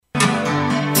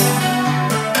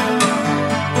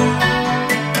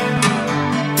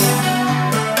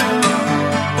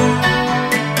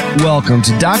welcome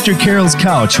to Dr. Carol's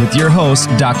Couch with your host,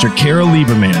 Dr. Carol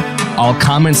Lieberman. All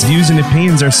comments, views, and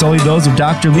opinions are solely those of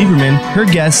Dr. Lieberman, her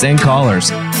guests, and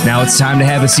callers. Now it's time to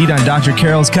have a seat on Dr.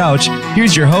 Carol's Couch.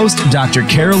 Here's your host, Dr.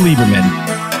 Carol Lieberman.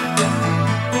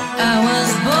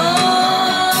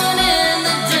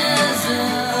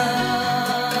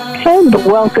 And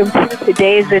welcome to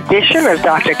today's edition of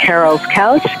Dr. Carol's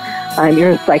Couch. I'm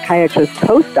your psychiatrist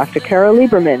host, Dr. Carol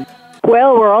Lieberman.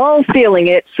 Well, we're all feeling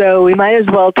it, so we might as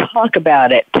well talk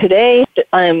about it. Today,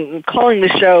 I'm calling the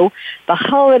show The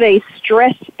Holiday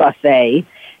Stress Buffet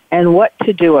and What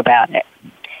to Do About It.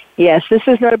 Yes, this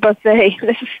is not a buffet.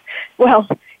 Well,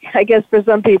 I guess for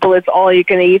some people it's all you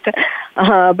can eat,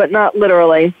 but not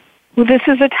literally. This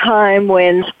is a time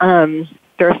when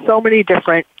there are so many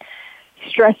different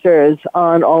stressors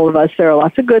on all of us. There are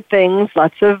lots of good things,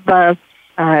 lots of,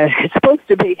 it's supposed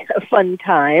to be a fun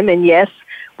time, and yes,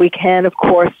 we can, of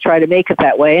course, try to make it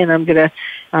that way, and I'm going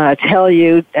to tell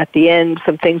you at the end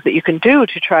some things that you can do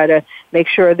to try to make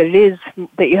sure that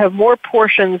you have more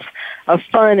portions of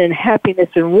fun and happiness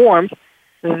and warmth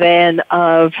than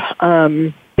of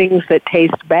things that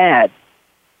taste bad.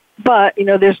 But,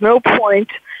 there's no point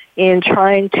in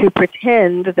trying to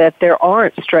pretend that there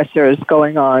aren't stressors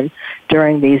going on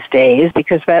during these days,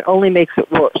 because that only makes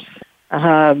it worse.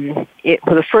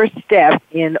 The first step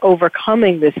in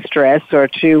overcoming this stress or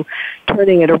to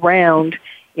turning it around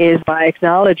is by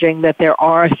acknowledging that there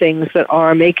are things that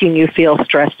are making you feel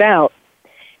stressed out.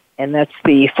 And that's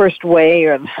the first way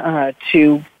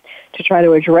to try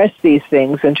to address these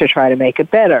things and to try to make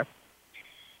it better.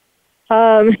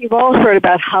 You've all heard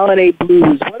about holiday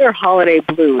blues. What are holiday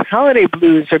blues? Holiday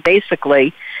blues are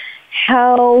basically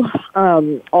how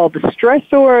all the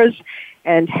stressors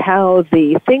and how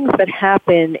the things that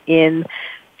happen in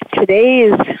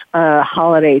today's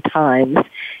holiday times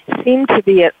seem to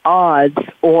be at odds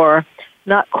or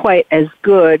not quite as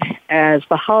good as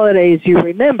the holidays you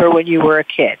remember when you were a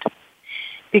kid.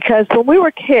 Because when we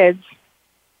were kids,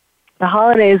 the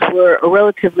holidays were a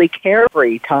relatively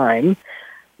carefree time.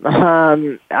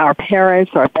 Our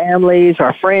parents, our families,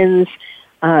 our friends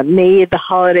made the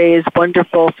holidays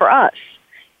wonderful for us.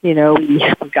 We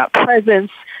got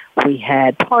presents. We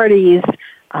had parties,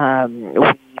 we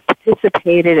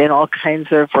participated in all kinds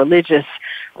of religious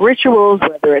rituals,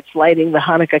 whether it's lighting the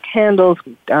Hanukkah candles,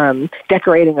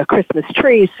 decorating a Christmas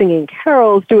tree, singing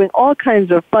carols, doing all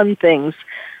kinds of fun things.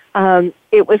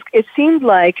 It seemed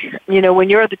like, when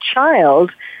you're the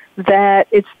child, that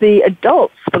it's the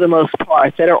adults, for the most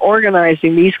part, that are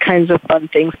organizing these kinds of fun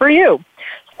things for you.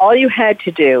 All you had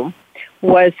to do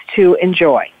was to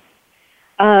enjoy.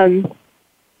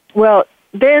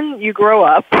 Then you grow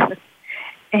up,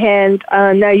 and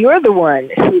now you're the one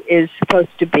who is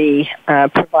supposed to be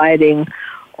providing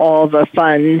all the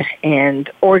fun and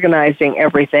organizing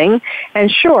everything. And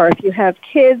sure, if you have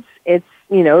kids, it's,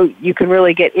 you can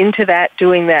really get into that,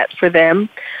 doing that for them.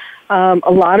 A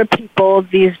lot of people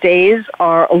these days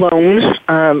are alone.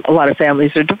 A lot of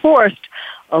families are divorced.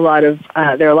 There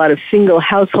are a lot of single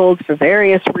households for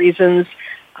various reasons.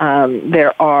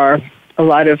 There are a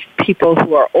lot of people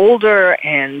who are older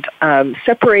and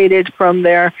separated from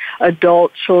their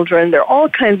adult children. There are all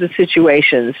kinds of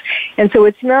situations. And so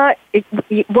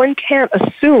one can't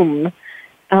assume,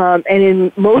 and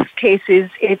in most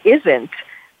cases it isn't,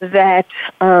 that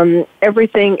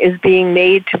everything is being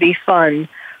made to be fun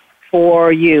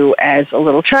for you as a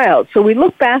little child. So we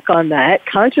look back on that,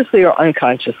 consciously or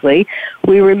unconsciously.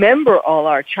 We remember all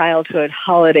our childhood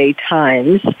holiday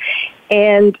times,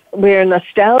 and we're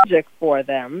nostalgic for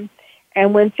them.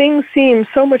 And when things seem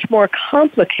so much more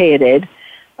complicated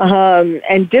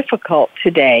and difficult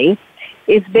today,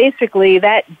 it's basically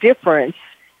that difference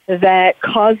that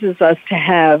causes us to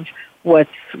have what's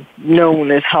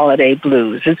known as holiday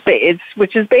blues,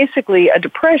 which is basically a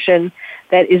depression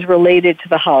that is related to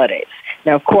the holidays.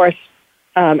 Now, of course,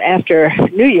 after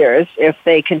New Year's, if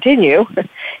you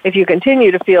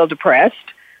continue to feel depressed,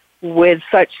 with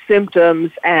such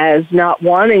symptoms as not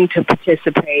wanting to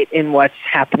participate in what's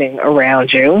happening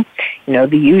around you,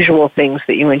 the usual things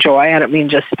that you enjoy. I don't mean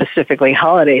just specifically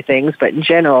holiday things, but in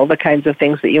general, the kinds of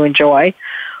things that you enjoy.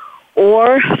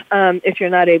 Or if you're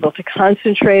not able to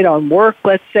concentrate on work,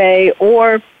 let's say,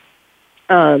 or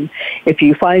if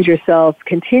you find yourself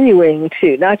continuing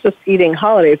to, not just eating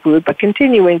holiday food, but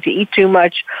continuing to eat too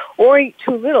much or eat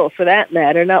too little, for that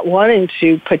matter, not wanting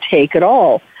to partake at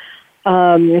all.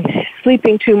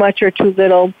 Sleeping too much or too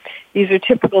little, these are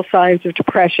typical signs of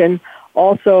depression.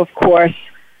 Also, of course,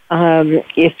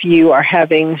 if you're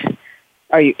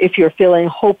feeling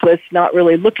hopeless, not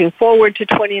really looking forward to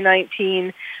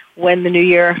 2019 when the new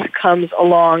year comes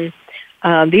along,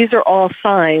 These are all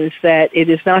signs that it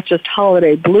is not just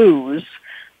holiday blues,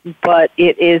 but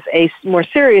it is a more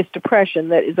serious depression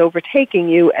that is overtaking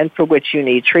you and for which you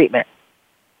need treatment.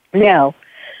 Now,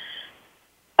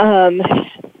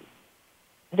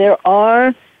 there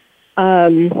are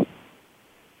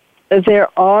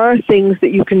things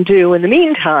that you can do in the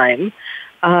meantime.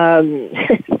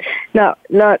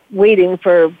 Not waiting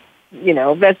for,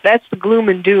 that's the gloom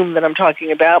and doom that I'm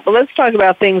talking about. But let's talk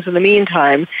about things in the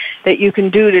meantime that you can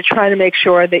do to try to make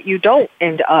sure that you don't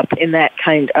end up in that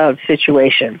kind of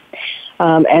situation.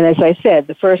 And as I said,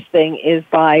 the first thing is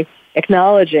by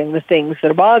acknowledging the things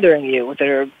that are bothering you,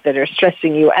 that are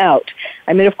stressing you out.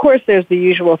 I mean, of course, there's the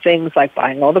usual things like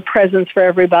buying all the presents for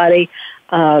everybody.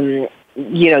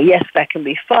 Yes, that can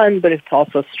be fun, but it's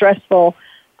also stressful.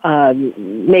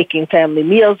 Making family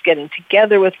meals, getting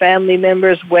together with family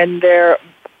members when there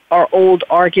are old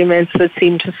arguments that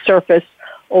seem to surface,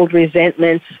 old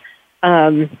resentments.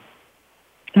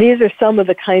 These are some of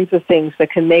the kinds of things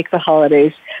that can make the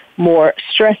holidays more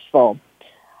stressful.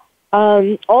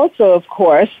 Also, of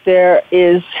course, there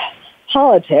is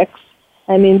politics.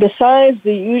 I mean, besides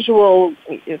the usual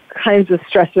kinds of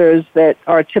stressors that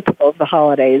are typical of the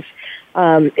holidays,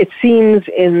 it seems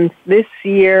in this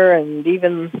year and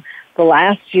even the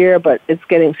last year, but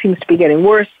seems to be getting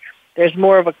worse. There's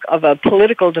more of a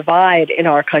political divide in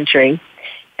our country,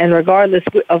 and regardless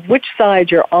of which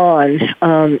side you're on,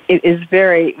 it is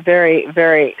very, very,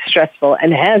 very stressful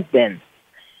and has been.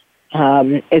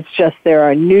 It's just there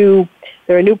are new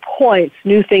points,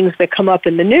 new things that come up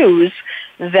in the news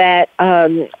that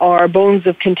are bones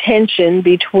of contention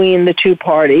between the two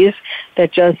parties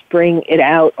that just bring it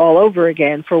out all over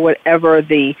again for whatever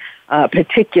the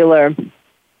particular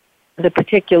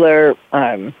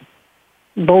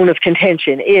bone of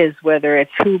contention is, whether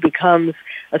it's who becomes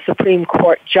a Supreme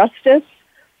Court justice.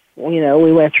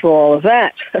 We went through all of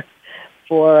that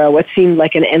for what seemed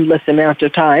like an endless amount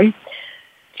of time.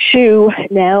 To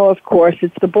now, of course,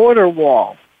 it's the border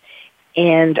wall.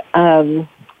 And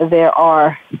there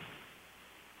are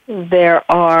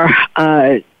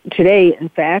today, in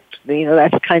fact,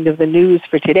 that's kind of the news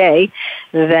for today,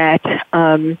 that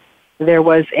there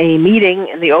was a meeting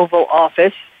in the Oval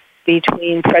Office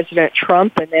between President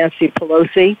Trump and Nancy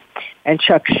Pelosi and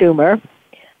Chuck Schumer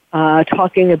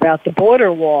talking about the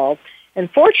border wall.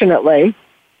 And fortunately,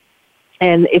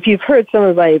 and if you've heard some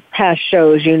of my past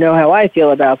shows, you know how I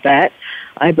feel about that.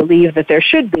 I believe that there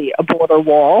should be a border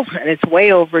wall, and it's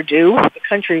way overdue. The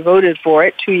country voted for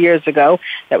it 2 years ago.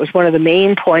 That was one of the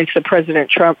main points that President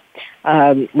Trump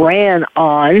ran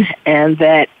on, and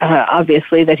that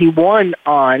obviously that he won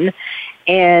on.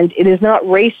 And it is not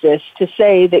racist to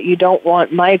say that you don't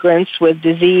want migrants with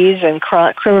disease and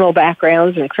criminal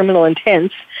backgrounds and criminal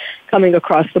intents coming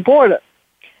across the border.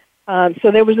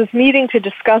 So there was this meeting to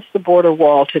discuss the border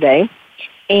wall today,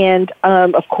 and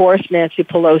of course Nancy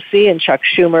Pelosi and Chuck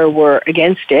Schumer were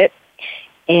against it,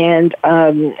 and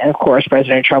of course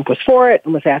President Trump was for it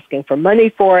and was asking for money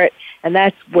for it, and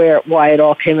that's why it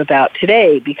all came about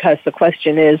today, because the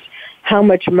question is how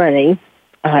much money,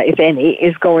 if any,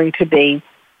 is going to be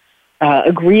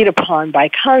agreed upon by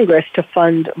Congress to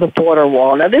fund the border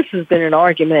wall. Now, this has been an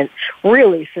argument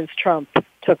really since Trump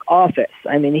took office.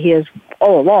 I mean, he has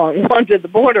all along wanted the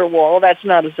border wall. That's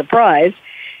not a surprise.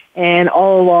 And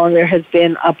all along there has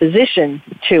been opposition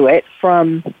to it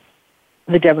from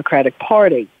the Democratic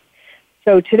Party.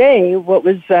 So today, what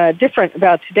was different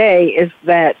about today is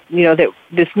that, that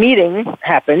this meeting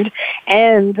happened,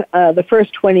 and the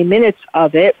first 20 minutes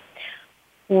of it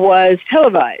was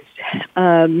televised.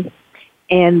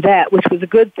 And that, which was a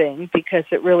good thing, because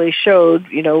it really showed,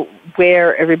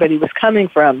 where everybody was coming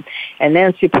from. And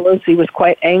Nancy Pelosi was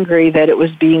quite angry that it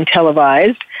was being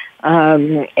televised,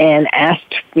 and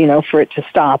asked, for it to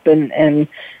stop. And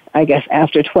I guess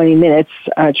after 20 minutes,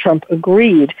 Trump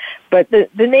agreed. But the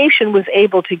nation was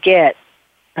able to get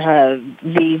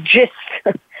the gist.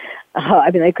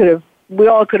 We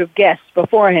all could have guessed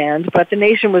beforehand, but the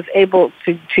nation was able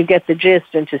to get the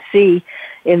gist and to see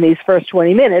in these first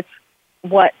 20 minutes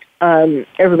what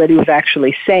everybody was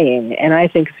actually saying. And I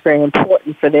think it's very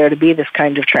important for there to be this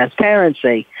kind of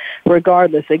transparency,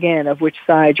 regardless, again, of which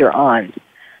side you're on.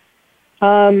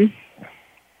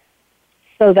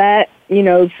 So that,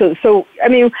 so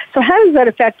how does that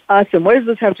affect us, and what does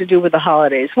this have to do with the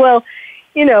holidays? Well,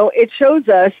 it shows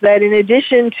us that in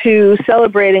addition to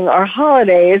celebrating our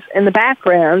holidays, in the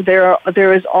background, there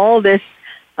is all this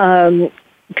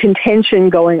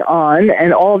contention going on,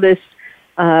 and all this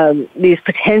these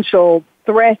potential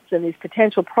threats and these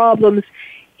potential problems,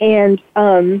 and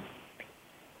the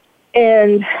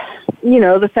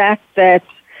fact that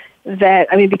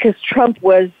because Trump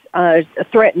was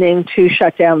threatening to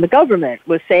shut down the government,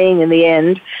 was saying in the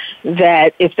end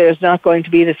that if there's not going to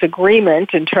be this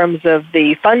agreement in terms of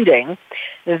the funding,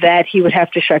 that he would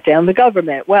have to shut down the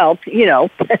government. Well,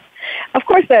 of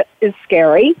course that is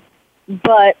scary.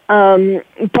 But none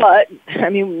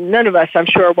of us, I'm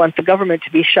sure, want the government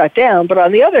to be shut down. But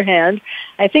on the other hand,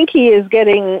 I think he is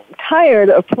getting tired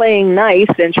of playing nice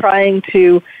and trying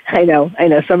to, I know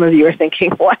some of you are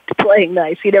thinking, what, playing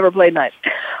nice? He never played nice.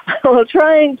 Well,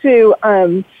 trying to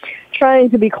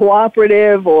be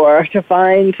cooperative or to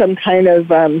find some kind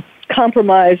of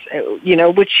compromise,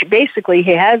 which basically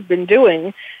he has been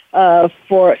doing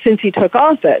since he took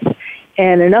office.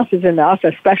 And enough is enough,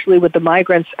 especially with the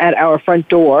migrants at our front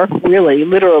door, really,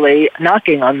 literally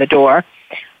knocking on the door,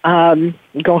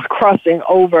 crossing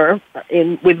over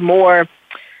with more,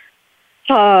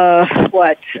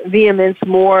 vehemence,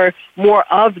 more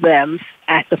of them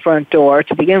at the front door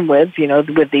to begin with,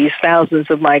 with these thousands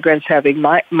of migrants having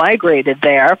migrated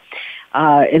there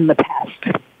in the past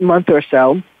month or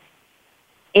so.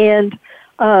 And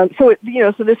so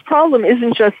this problem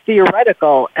isn't just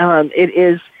theoretical.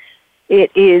 It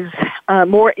is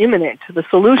more imminent. The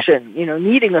solution,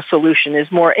 needing a solution is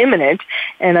more imminent.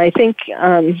 And I think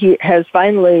he has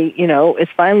finally, is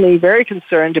finally very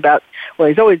concerned about, well,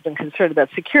 he's always been concerned about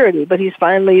security, but he's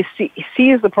finally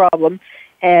sees the problem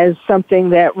as something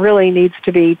that really needs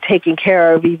to be taken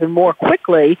care of even more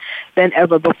quickly than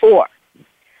ever before.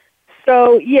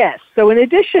 So, yes. So in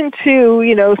addition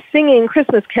to, singing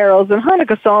Christmas carols and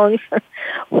Hanukkah songs,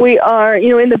 we are,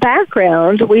 in the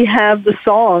background, we have the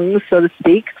songs, so to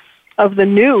speak, of the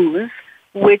news,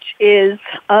 which is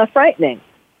frightening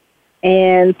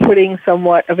and putting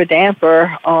somewhat of a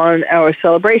damper on our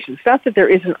celebrations. Not that there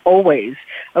isn't always,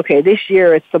 this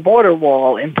year it's the border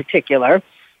wall in particular,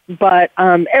 but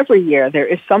every year there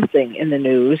is something in the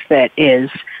news that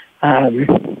is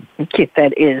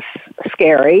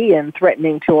scary and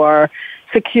threatening to our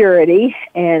security,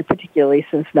 and particularly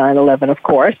since 9/11, of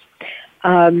course.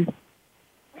 And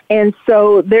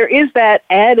so there is that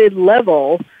added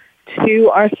level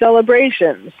to our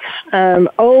celebrations.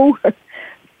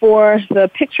 For the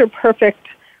picture-perfect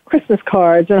Christmas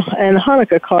cards and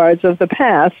Hanukkah cards of the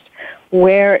past,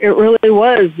 where it really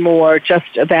was more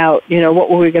just about, what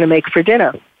were we going to make for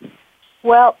dinner.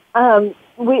 Well,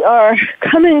 we are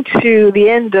coming to the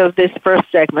end of this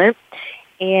first segment,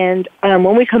 and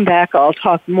when we come back, I'll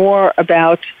talk more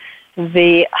about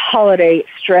the holiday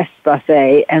stress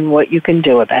buffet and what you can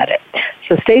do about it.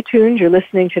 So stay tuned. You're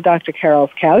listening to Dr. Carol's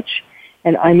Couch,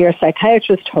 and I'm your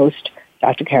psychiatrist host,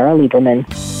 Dr. Carol Lieberman.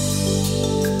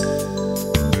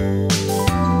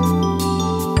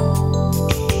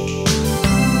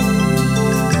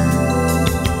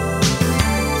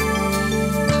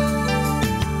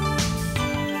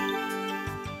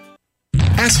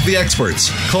 Ask the experts.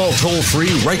 Call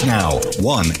toll-free right now,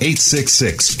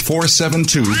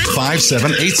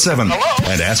 1-866-472-5787.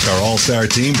 And ask our All-Star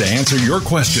team to answer your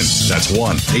question. That's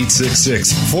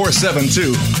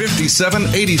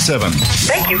 1-866-472-5787.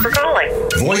 Thank you for calling.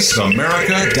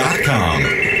 VoiceAmerica.com.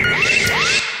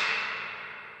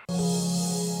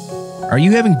 Are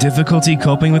you having difficulty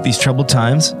coping with these troubled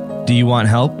times? Do you want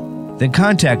help? Then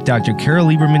contact Dr. Carol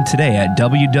Lieberman today at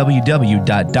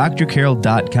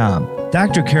www.drcarol.com.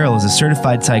 Dr. Carol is a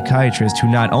certified psychiatrist who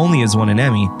not only has won an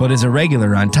Emmy, but is a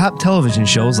regular on top television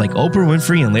shows like Oprah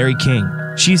Winfrey and Larry King.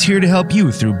 She's here to help you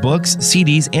through books,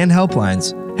 CDs, and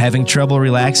helplines. Having trouble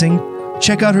relaxing?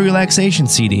 Check out her relaxation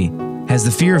CD. Has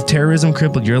the fear of terrorism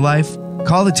crippled your life?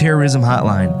 Call the terrorism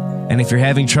hotline. And if you're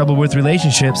having trouble with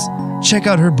relationships, check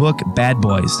out her book, Bad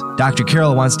Boys. Dr.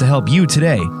 Carol wants to help you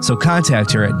today, so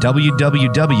contact her at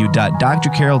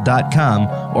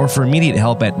www.drcarol.com or for immediate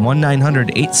help at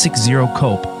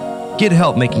 1-900-860-COPE. Get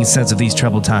help making sense of these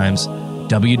troubled times.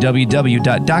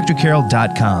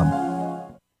 www.drcarol.com.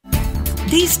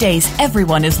 These days,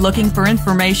 everyone is looking for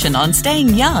information on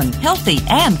staying young, healthy,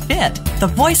 and fit. The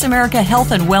Voice America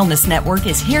Health and Wellness Network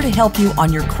is here to help you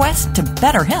on your quest to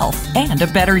better health and a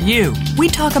better you. We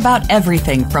talk about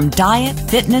everything from diet,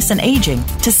 fitness, and aging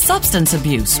to substance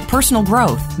abuse, personal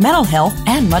growth, mental health,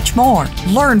 and much more.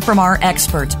 Learn from our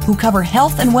experts who cover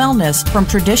health and wellness from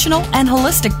traditional and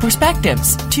holistic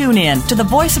perspectives. Tune in to the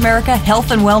Voice America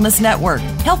Health and Wellness Network.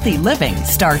 Healthy living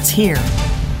starts here.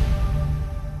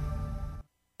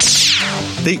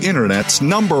 The Internet's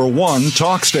 #1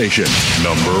 talk station.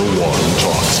 #1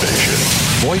 talk station.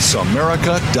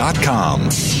 VoiceAmerica.com.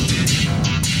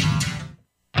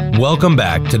 Welcome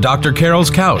back to Dr. Carol's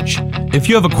Couch. If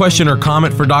you have a question or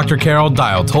comment for Dr. Carol,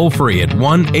 dial toll-free at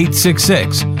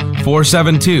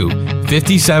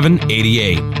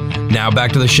 1-866-472-5788. Now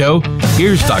back to the show.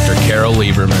 Here's Dr. Carol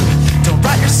Lieberman. Don't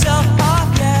write yourself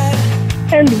off yet.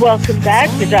 And welcome back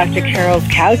to Dr. Carol's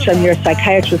Couch. I'm your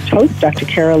psychiatrist host, Dr.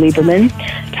 Carol Lieberman,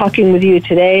 talking with you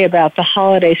today about the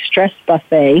holiday stress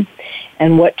buffet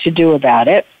and what to do about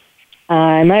it.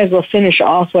 I might as well finish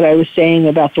off what I was saying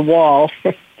about the wall.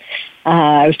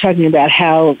 I was talking about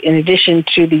how, in addition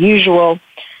to the usual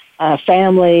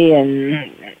family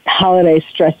and holiday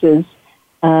stresses,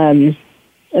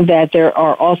 that there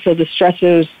are also the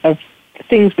stresses of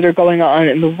things that are going on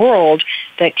in the world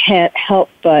that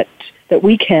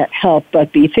we can't help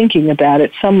but be thinking about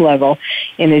at some level,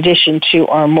 in addition to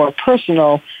our more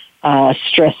personal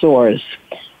stressors.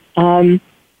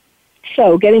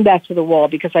 So getting back to the wall,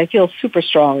 because I feel super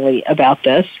strongly about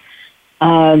this,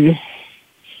 the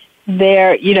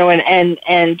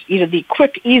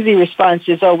quick, easy response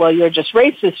is, oh, well, you're just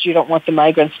racist. You don't want the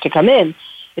migrants to come in.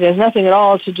 It has nothing at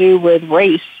all to do with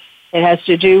race. It has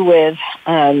to do with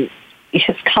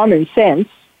it's common sense.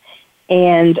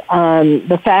 And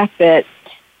the fact that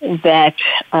there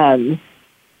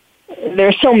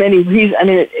are so many reasons. I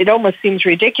mean, it almost seems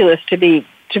ridiculous to be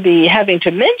having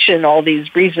to mention all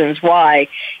these reasons why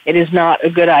it is not a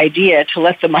good idea to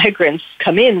let the migrants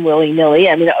come in willy-nilly.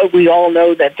 I mean, we all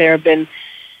know that there have been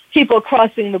people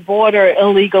crossing the border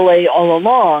illegally all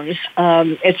along.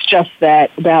 It's just that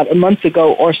about a month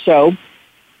ago or so,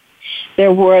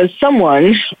 there was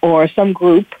someone or some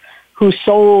group who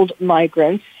sold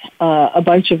migrants a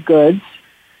bunch of goods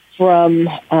from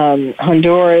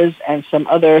Honduras and some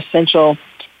other Central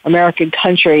American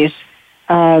countries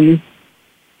and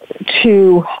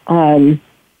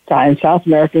South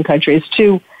American countries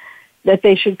that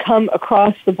they should come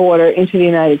across the border into the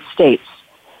United States.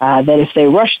 That if they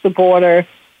rushed the border,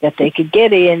 that they could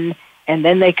get in and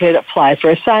then they could apply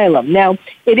for asylum. Now,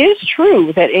 it is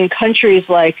true that in countries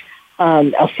like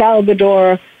El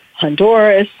Salvador,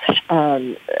 Honduras,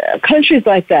 countries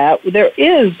like that, there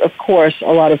is, of course,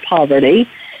 a lot of poverty,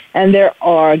 and there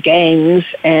are gangs,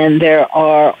 and there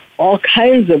are all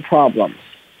kinds of problems.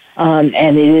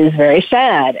 And it is very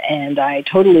sad, and I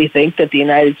totally think that the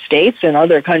United States and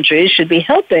other countries should be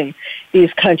helping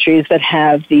these countries that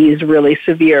have these really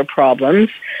severe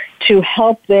problems to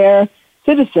help their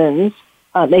citizens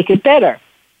make it better.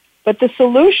 But the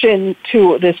solution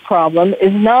to this problem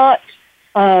is not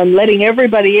letting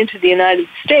everybody into the United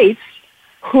States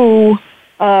who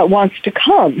wants to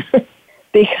come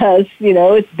because,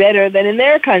 it's better than in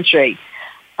their country.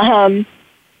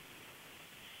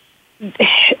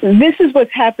 This is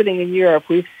what's happening in Europe.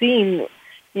 We've seen,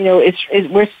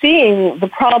 we're seeing the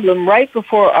problem right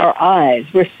before our eyes.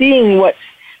 We're seeing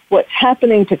what's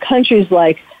happening to countries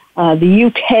like the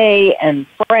UK and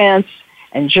France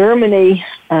and Germany,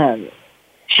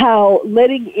 how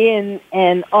letting in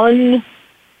an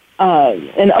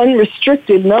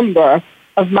unrestricted number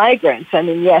of migrants. I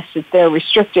mean, yes, if they're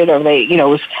restricted or they, it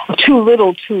was too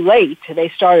little too late, they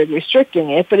started restricting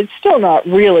it, but it's still not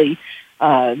really,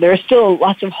 there are still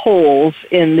lots of holes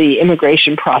in the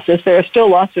immigration process. There are still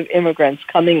lots of immigrants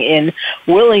coming in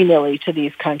willy-nilly to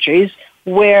these countries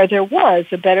where there was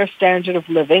a better standard of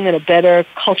living and a better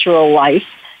cultural life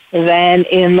than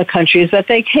in the countries that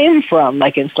they came from,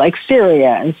 like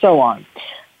Syria and so on.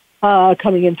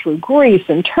 Coming in through Greece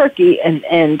and Turkey and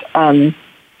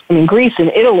Greece and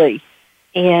Italy,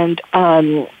 and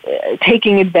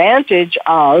taking advantage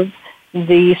of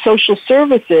the social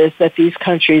services that these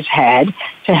countries had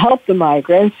to help the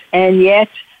migrants, and yet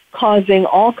causing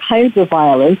all kinds of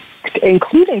violence,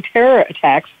 including terror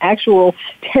attacks, actual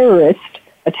terrorist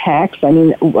attacks. I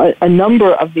mean, a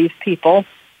number of these people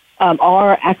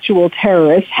are actual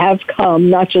terrorists, have come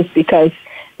not just because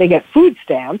they get food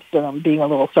stamps, and I'm being a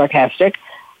little sarcastic,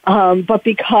 but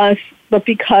because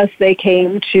they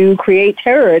came to create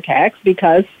terror attacks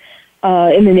because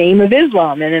in the name of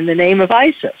Islam and in the name of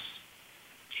ISIS.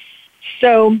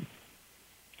 So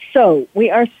we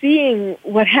are seeing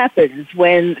what happens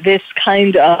when this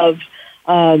kind of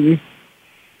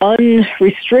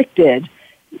unrestricted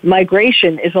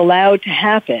migration is allowed to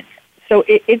happen. So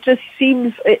it just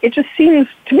seems to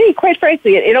me, quite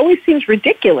frankly, it always seems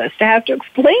ridiculous to have to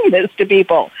explain this to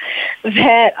people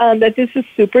that this is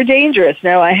super dangerous.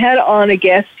 Now, I had on a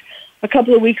guest a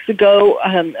couple of weeks ago,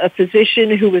 a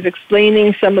physician who was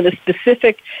explaining some of the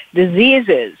specific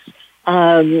diseases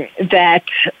that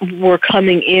were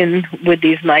coming in with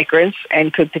these migrants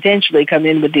and could potentially come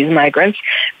in with these migrants.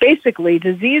 Basically,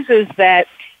 diseases that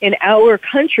in our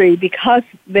country, because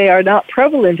they are not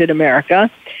prevalent in America,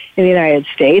 in the United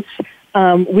States,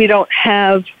 we don't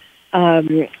have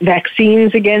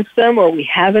vaccines against them, or we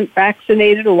haven't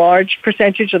vaccinated a large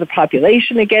percentage of the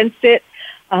population against it.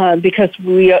 because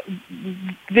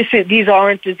these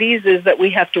aren't diseases that we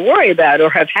have to worry about or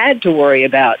have had to worry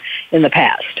about in the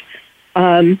past.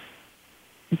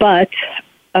 But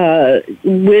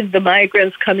with the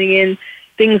migrants coming in,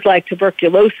 things like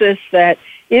tuberculosis, that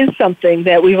is something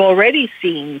that we've already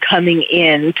seen coming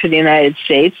in to the United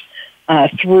States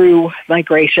through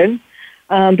migration.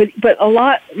 But a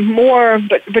lot more,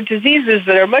 but diseases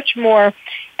that are much more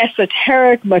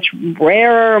esoteric, much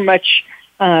rarer, much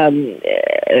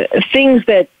things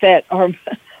that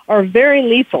are very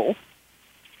lethal,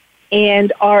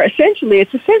 and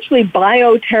it's essentially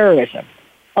bioterrorism,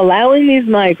 allowing these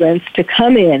migrants to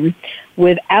come in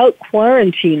without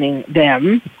quarantining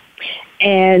them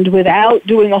and without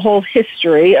doing a whole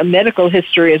history, a medical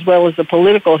history as well as a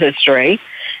political history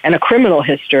and a criminal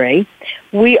history.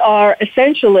 We are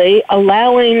essentially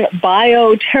allowing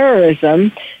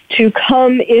bioterrorism to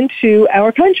come into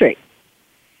our country,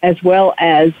 as well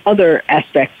as other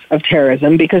aspects of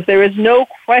terrorism, because there is no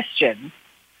question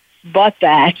but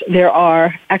that there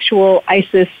are actual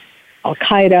ISIS,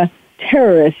 Al-Qaeda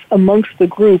terrorists amongst the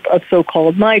group of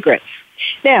so-called migrants.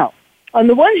 Now, on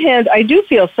the one hand, I do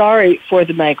feel sorry for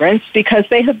the migrants because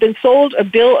they have been sold a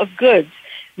bill of goods.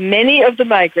 Many of the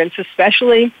migrants,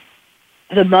 especially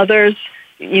the mothers,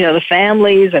 the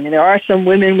families, there are some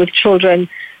women with children.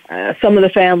 Some of the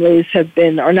families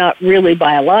are not really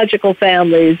biological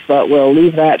families, but we'll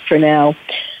leave that for now.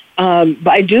 But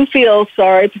I do feel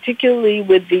sorry, particularly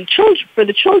for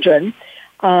the children,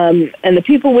 and the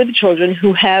people with the children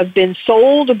who have been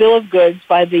sold a bill of goods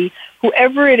by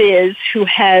whoever it is who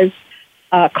has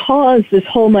caused this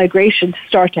whole migration to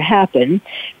start to happen,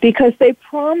 because they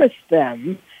promised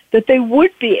them that they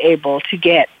would be able to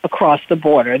get across the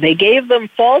border. They gave them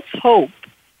false hope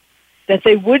that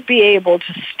they would be able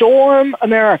to storm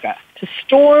America, to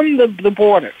storm the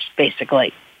borders,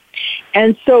 basically.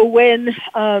 And so when,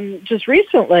 just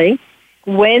recently,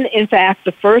 when in fact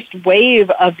the first wave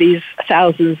of these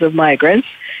thousands of migrants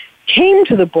came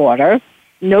to the border,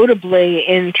 notably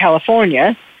in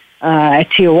California, at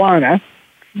Tijuana,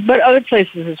 but other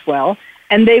places as well,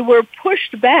 and they were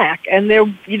pushed back, and there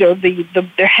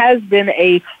has been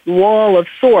a wall of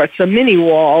sorts, a mini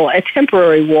wall, a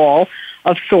temporary wall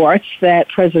of sorts that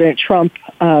President Trump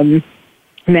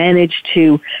managed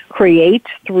to create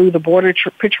through the Border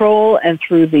Patrol and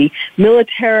through the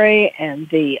military and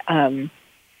the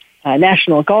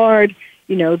National Guard.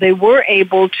 They were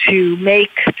able to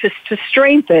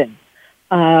strengthen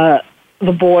the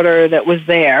border that was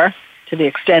there, to the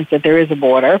extent that there is a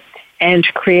border, and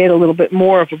to create a little bit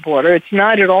more of a border. It's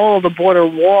not at all the border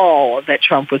wall that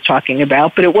Trump was talking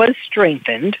about, but it was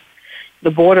strengthened.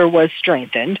 The border was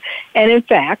strengthened. And in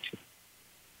fact,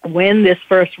 when this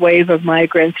first wave of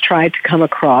migrants tried to come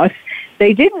across,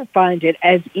 they didn't find it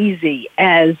as easy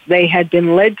as they had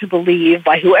been led to believe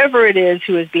by whoever it is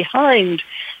who is behind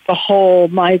the whole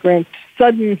migrant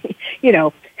sudden,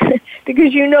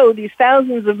 because these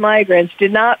thousands of migrants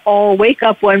did not all wake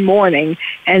up one morning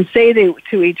and say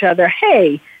to each other,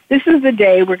 hey, this is the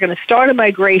day we're going to start a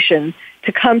migration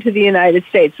to come to the United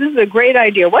States. This is a great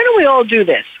idea. Why don't we all do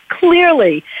this?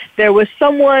 Clearly, there was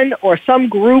someone or some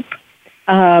group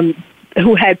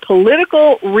who had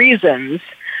political reasons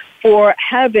for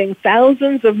having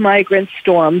thousands of migrants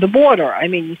storm the border.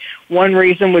 One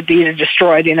reason would be to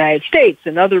destroy the United States.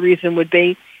 Another reason would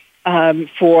be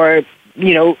for,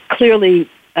 clearly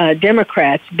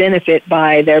Democrats benefit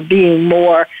by there being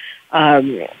more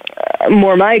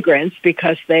migrants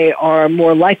because they are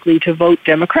more likely to vote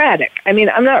Democratic.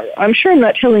 I'm sure I'm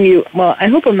not telling you, I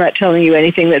hope I'm not telling you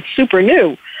anything that's super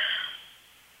new.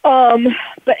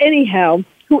 But anyhow,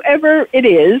 whoever it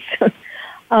is,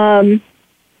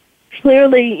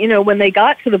 clearly, when they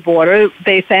got to the border,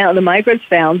 the migrants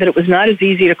found that it was not as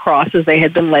easy to cross as they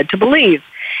had been led to believe.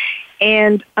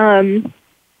 And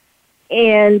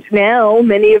now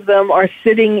many of them are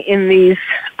sitting in these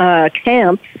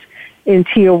camps in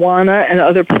Tijuana and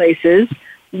other places,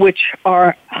 which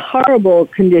are horrible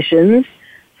conditions,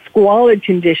 squalid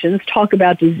conditions. Talk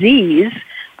about disease.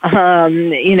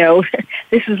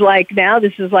 This is like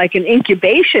an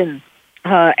incubation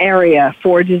area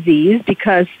for disease,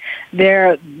 because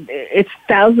it's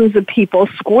thousands of people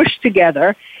squished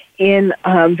together in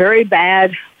very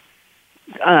bad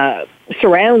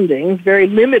surroundings, very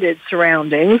limited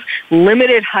surroundings,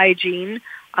 limited hygiene.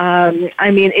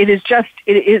 It's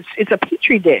a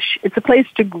petri dish. It's a place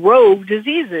to grow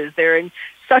diseases. They're in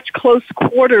such close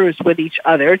quarters with each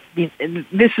other.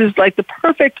 This is like the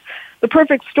perfect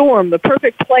storm, the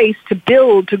perfect place to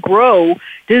grow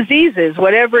diseases,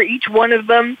 whatever each one of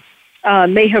them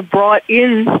may have brought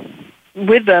in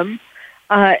with them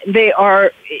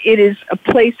it is a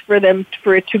place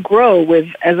for it to grow with,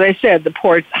 as I said, the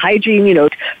poor hygiene,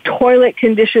 toilet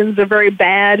conditions are very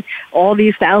bad, all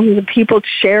these thousands of people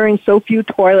sharing so few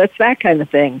toilets, that kind of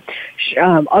thing.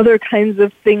 Other kinds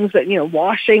of things that,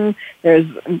 washing, there's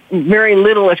very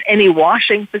little, if any,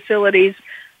 washing facilities.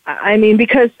 I mean,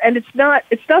 and it's not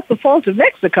the fault of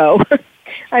Mexico.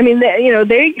 I mean,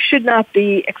 they should not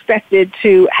be expected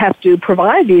to have to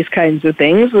provide these kinds of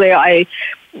things.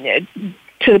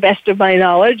 To the best of my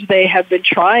knowledge, they have been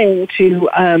trying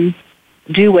to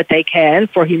do what they can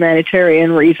for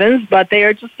humanitarian reasons, but they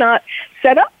are just not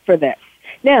set up for this.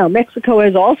 Now, Mexico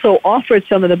has also offered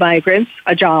some of the migrants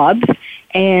a job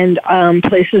and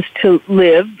places to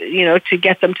live, to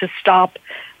get them to stop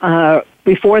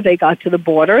before they got to the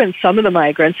border, and some of the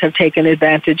migrants have taken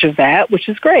advantage of that, which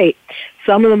is great.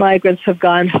 Some of the migrants have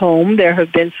gone home. There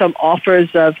have been some offers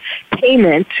of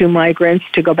payment to migrants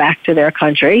to go back to their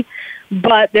country,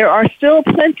 but there are still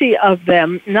plenty of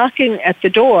them knocking at the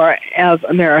door of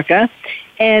America.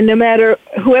 And no matter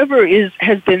whoever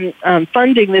has been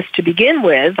funding this to begin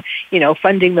with,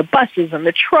 funding the buses and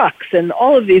the trucks and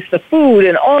all of these, the food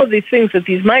and all of these things that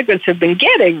these migrants have been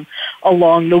getting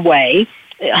along the way,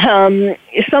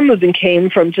 some of them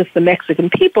came from just the Mexican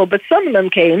people, but some of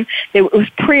them it was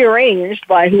prearranged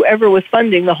by whoever was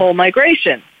funding the whole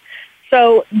migration.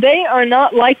 So they are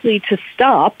not likely to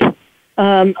stop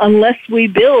unless we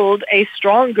build a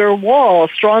stronger wall,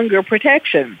 stronger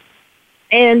protection.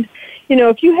 And,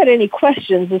 if you had any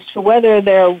questions as to whether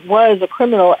there was a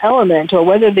criminal element or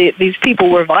whether these people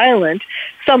were violent,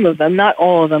 some of them, not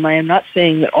all of them, I am not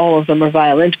saying that all of them are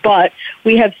violent, but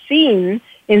we have seen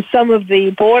in some of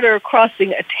the border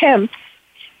crossing attempts,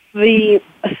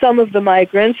 some of the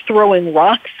migrants throwing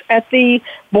rocks at the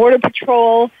Border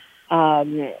Patrol,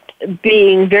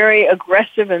 being very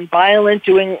aggressive and violent,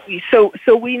 so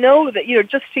we know that,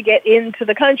 just to get into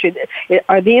the country.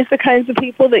 Are these the kinds of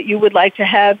people that you would like to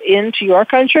have into your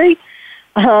country?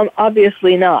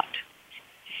 Obviously not.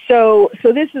 So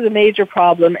this is a major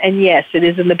problem, and yes, it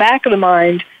is in the back of the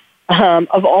mind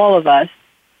of all of us,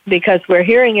 because we're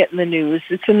hearing it in the news.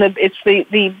 It's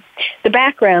the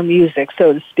background music,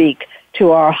 so to speak,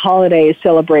 to our holiday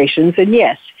celebrations, and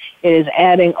yes, it is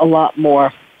adding a lot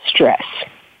more stress.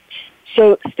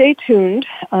 So stay tuned.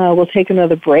 We'll take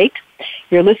another break.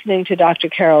 You're listening to Dr.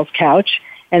 Carol's Couch,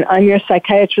 and I'm your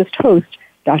psychiatrist host,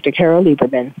 Dr. Carol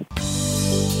Lieberman.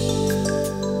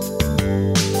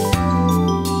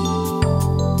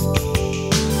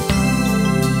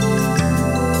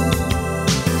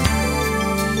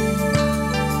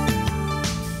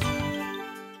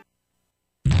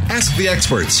 Ask the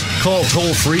experts. Call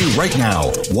toll-free right now,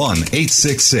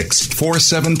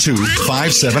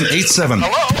 1-866-472-5787.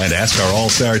 And ask our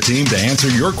All-Star team to answer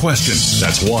your question.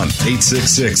 That's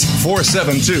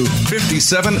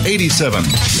 1-866-472-5787.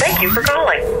 Thank you for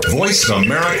calling.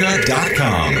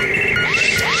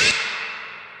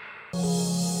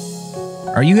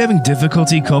 VoiceAmerica.com. Are you having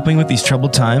difficulty coping with these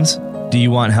troubled times? Do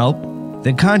you want help?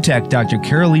 Then contact Dr.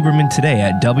 Carol Lieberman today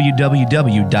at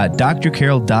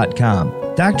www.drcarol.com.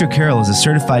 Dr. Carol is a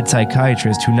certified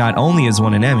psychiatrist who not only has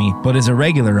won an Emmy, but is a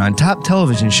regular on top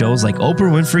television shows like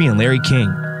Oprah Winfrey and Larry King.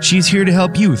 She's here to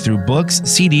help you through books,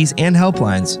 CDs, and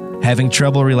helplines. Having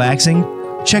trouble relaxing?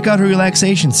 Check out her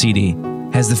relaxation CD.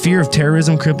 Has the fear of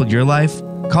terrorism crippled your life?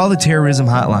 Call the Terrorism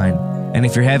Hotline. And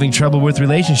if you're having trouble with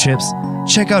relationships,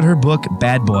 check out her book,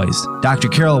 Bad Boys. Dr.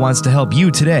 Carol wants to help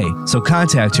you today, so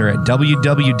contact her at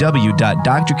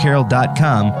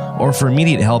www.drcarol.com or for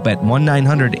immediate help at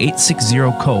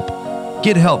 1-900-860-COPE.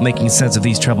 Get help making sense of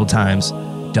these troubled times.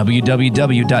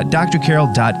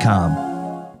 www.drcarol.com.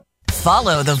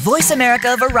 Follow the Voice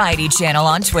America Variety channel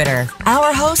on Twitter.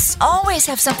 Our hosts always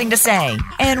have something to say,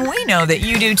 and we know that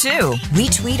you do too. We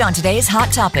tweet on today's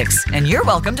hot topics, and you're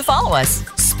welcome to follow us.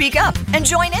 Speak up and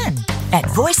join in at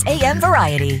Voice AM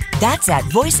Variety. That's at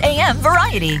Voice AM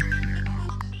Variety.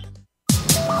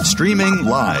 Streaming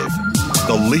live.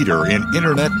 The leader in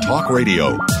Internet talk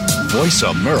radio.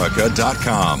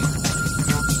 VoiceAmerica.com.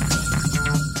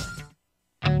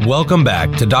 Welcome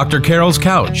back to Dr. Carol's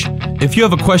Couch. If you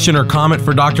have a question or comment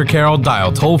for Dr. Carol,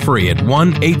 dial toll-free at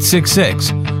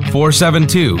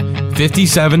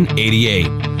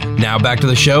 1-866-472-5788. Now back to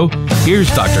the show. Here's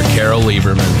Dr. Carol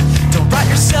Lieberman. Don't write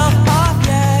yourself off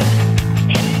yet.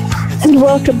 And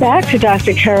welcome back to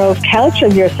Dr. Carol's Couch.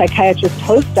 I'm your psychiatrist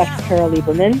host, Dr. Carol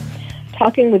Lieberman,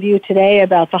 talking with you today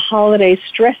about the holiday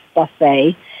stress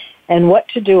buffet and what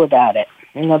to do about it.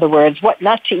 In other words, what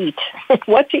not to eat.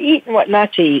 What to eat and what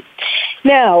not to eat.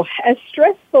 Now, as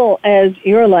stressful as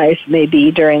your life may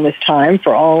be during this time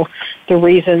for all the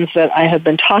reasons that I have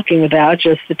been talking about,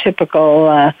 just the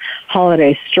typical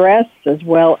holiday stress as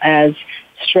well as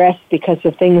stress because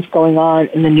of things going on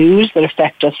in the news that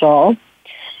affect us all,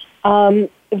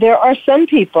 there are some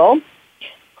people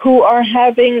who are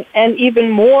having an even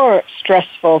more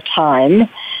stressful time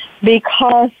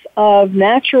because of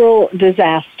natural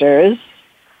disasters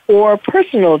or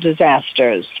personal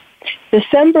disasters.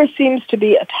 December seems to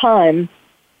be a time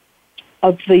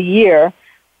of the year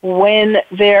when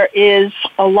there is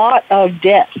a lot of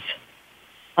death.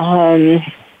 And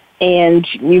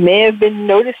you may have been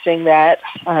noticing that,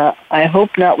 I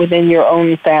hope not within your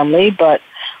own family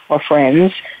or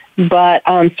friends, but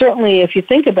certainly if you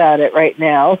think about it right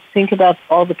now, think about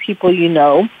all the people you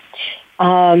know,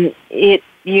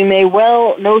 you may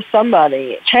well know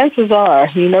somebody. Chances are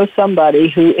you know somebody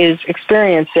who is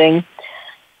experiencing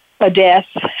a death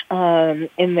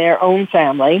in their own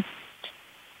family,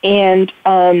 and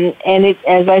it,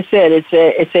 as I said,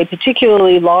 it's a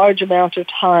particularly large amount of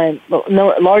time,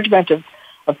 large amount of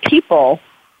people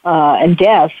and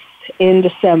deaths in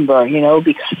December. You know,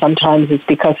 because sometimes it's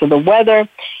because of the weather,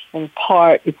 in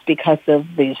part it's because of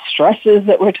the stresses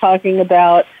that we're talking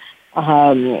about.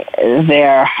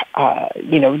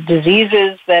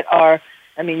 Diseases that are,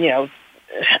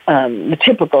 the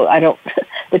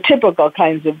typical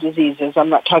kinds of diseases. I'm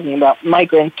not talking about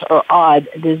migrant or odd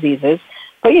diseases,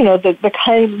 but the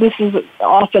kinds. This is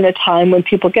often a time when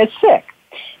people get sick,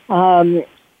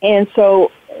 and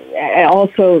so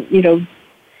also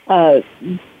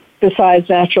besides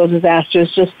natural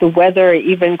disasters, just the weather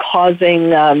even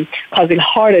causing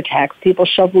heart attacks. People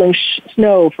shoveling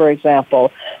snow, for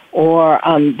example, or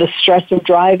the stress of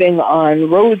driving on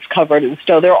roads covered in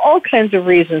snow. There are all kinds of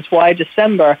reasons why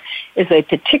December is a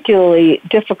particularly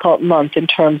difficult month in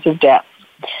terms of death.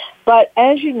 But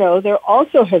as you know, there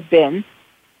also have been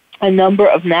a number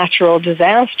of natural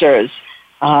disasters.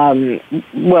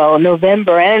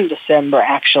 November and December,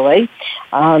 actually.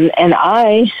 And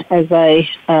I, as I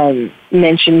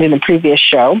mentioned in a previous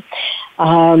show,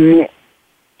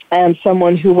 am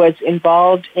someone who was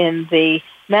involved in the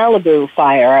Malibu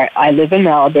fire. I live in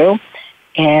Malibu,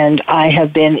 and I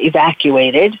have been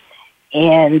evacuated.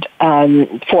 And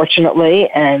fortunately,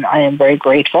 and I am very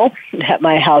grateful that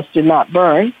my house did not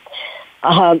burn,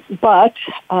 but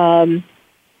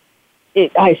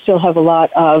I still have a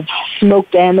lot of smoke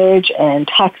damage and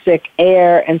toxic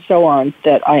air and so on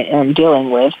that I am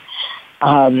dealing with.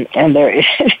 And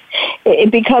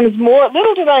it becomes more,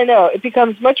 little did I know, it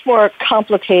becomes much more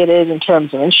complicated in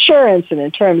terms of insurance and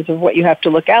in terms of what you have to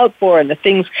look out for and the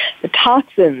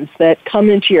toxins that come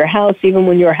into your house, even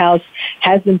when your house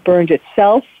hasn't burned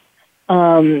itself,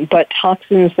 but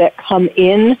toxins that come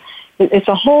in. It's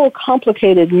a whole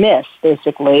complicated mess,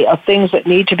 basically, of things that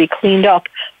need to be cleaned up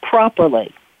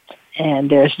properly. And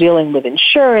there's dealing with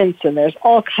insurance, and there's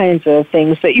all kinds of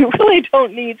things that you really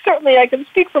don't need. Certainly, I can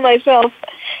speak for myself,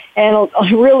 and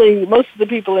really most of the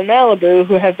people in Malibu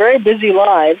who have very busy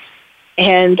lives.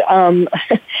 And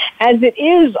as it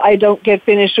is, I don't get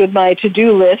finished with my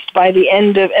to-do list by the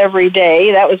end of every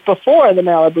day. That was before the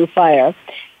Malibu fire.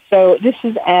 So this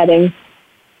is adding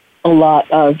a lot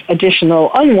of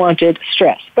additional unwanted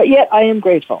stress. But yet I am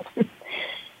grateful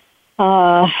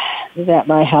that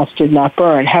my house did not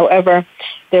burn. However,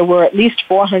 there were at least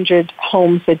 400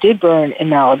 homes that did burn in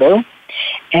Malibu,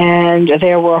 and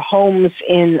there were homes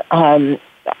in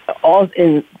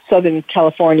Southern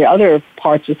California, other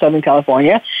parts of Southern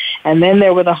California, and then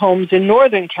there were the homes in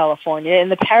Northern California in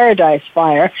the Paradise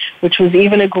Fire, which was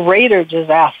even a greater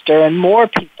disaster and more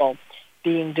people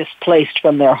being displaced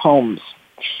from their homes.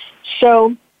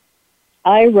 So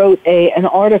I wrote an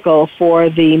article for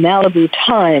the Malibu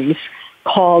Times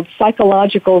called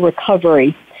Psychological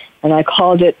Recovery, and I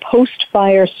called it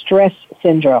Post-Fire Stress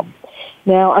Syndrome.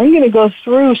 Now, I'm going to go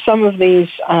through some of these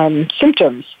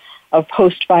symptoms of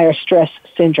post-fire stress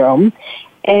syndrome,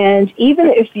 and even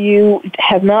if you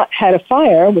have not had a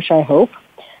fire, which I hope,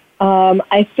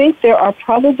 I think there are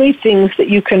probably things that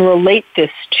you can relate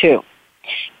this to.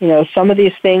 Some of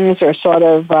these things are sort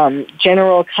of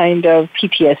general kind of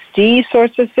PTSD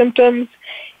sorts of symptoms,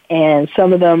 and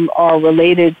some of them are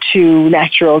related to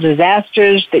natural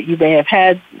disasters that you may have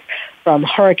had, from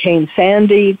Hurricane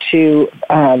Sandy to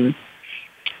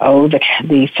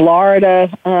the Florida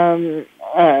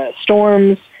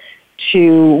storms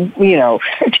to,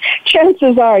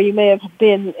 chances are you may have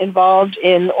been involved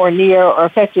in or near or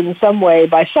affected in some way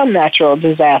by some natural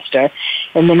disaster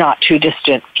in the not too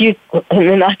distant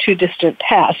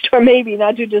past, or maybe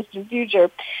not too distant future.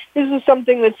 This is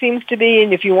something that seems to be,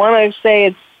 and if you want to say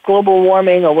it's global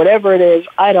warming or whatever it is,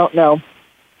 I don't know.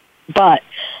 But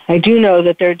I do know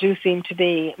that there do seem to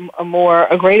be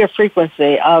a greater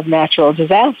frequency of natural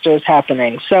disasters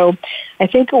happening. So I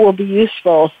think it will be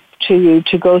useful to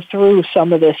go through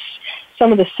some of the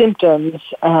symptoms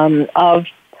of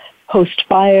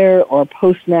post-fire or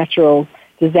post-natural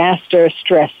disaster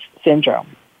stress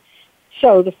syndrome.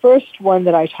 So the first one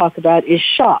that I talk about is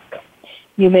shock.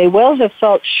 You may well have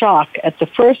felt shock at the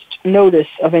first notice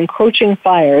of encroaching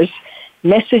fires,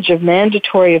 message of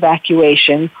mandatory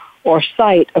evacuation, or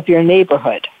sight of your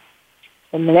neighborhood.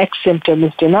 And the next symptom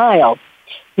is denial.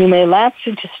 You may lapse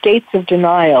into states of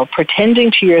denial,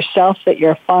 pretending to yourself that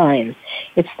you're fine.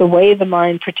 It's the way the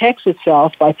mind protects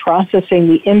itself by processing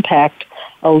the impact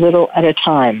a little at a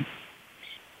time.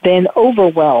 Then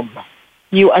overwhelm.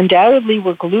 You undoubtedly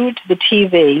were glued to the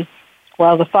TV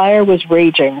while the fire was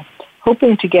raging,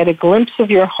 hoping to get a glimpse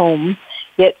of your home,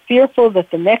 yet fearful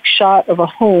that the next shot of a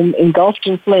home engulfed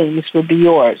in flames would be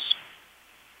yours.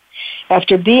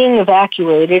 After being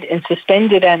evacuated in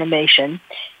suspended animation,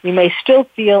 you may still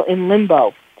feel in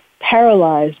limbo,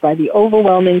 paralyzed by the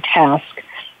overwhelming task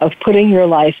of putting your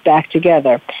life back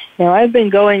together. Now, I've been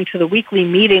going to the weekly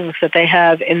meetings that they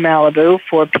have in Malibu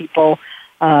for people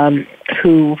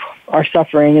who are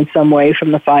suffering in some way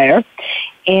from the fire.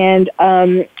 And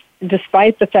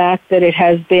despite the fact that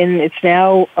it's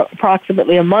now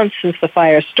approximately a month since the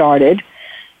fire started,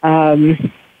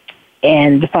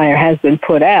 and the fire has been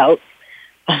put out,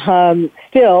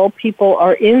 still people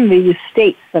are in these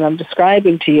states that I'm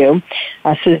describing to you,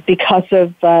 so because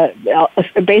of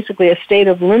basically a state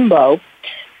of limbo,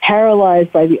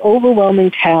 paralyzed by the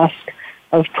overwhelming task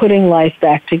of putting life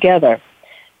back together.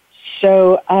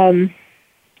 So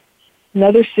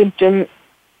another symptom,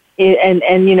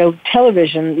 and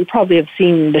television, you probably have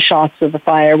seen the shots of the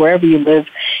fire wherever you live.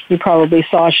 You probably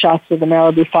saw shots of the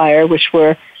Malibu fire, which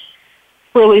were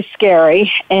really scary,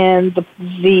 and of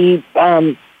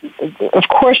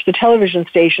course the television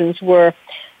stations were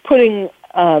putting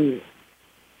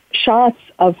shots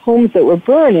of homes that were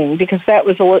burning because that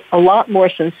was a lot more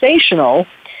sensational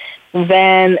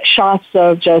than shots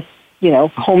of just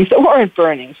homes that weren't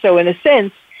burning. So in a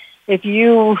sense, if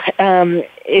you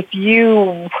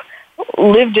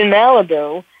lived in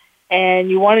Malibu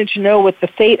and you wanted to know what the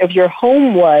fate of your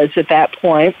home was at that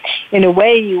point, in a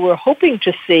way you were hoping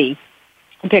to see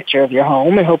a picture of your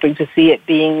home and hoping to see it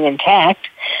being intact.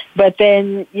 But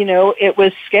then, it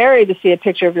was scary to see a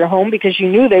picture of your home because you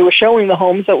knew they were showing the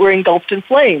homes that were engulfed in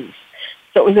flames.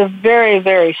 So it was a very,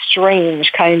 very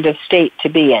strange kind of state to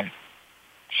be in.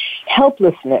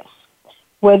 Helplessness.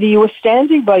 Whether you were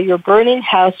standing by your burning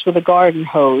house with a garden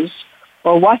hose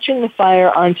or watching the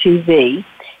fire on TV,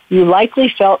 you likely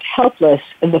felt helpless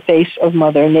in the face of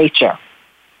Mother Nature.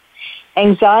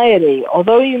 Anxiety.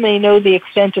 Although you may know the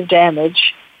extent of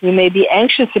damage, you may be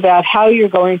anxious about how you're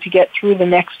going to get through the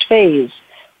next phase,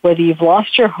 whether you've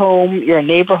lost your home, your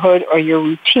neighborhood, or your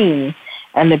routine,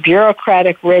 and the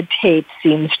bureaucratic red tape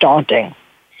seems daunting.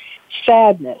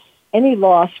 Sadness. Any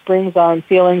loss brings on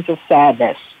feelings of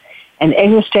sadness, an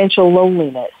existential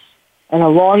loneliness, and a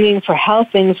longing for how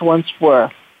things once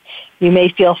were. You may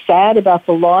feel sad about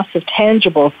the loss of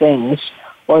tangible things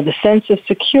or the sense of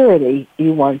security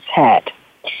you once had.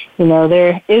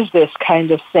 There is this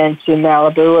kind of sense in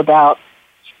Malibu about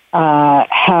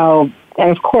how, and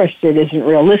of course it isn't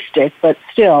realistic, but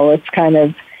still it's kind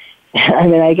of,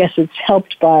 I guess it's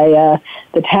helped by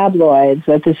the tabloids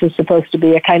that this is supposed to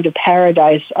be a kind of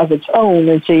paradise of its own,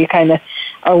 and so you kind of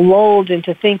are lulled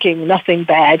into thinking nothing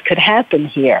bad could happen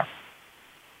here.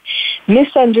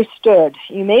 Misunderstood.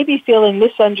 You may be feeling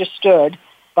misunderstood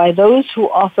by those who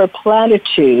offer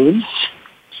platitudes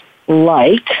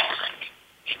like,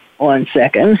 one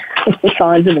second, it's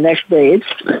on to the next page.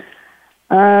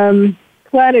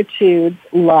 Platitudes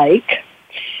like,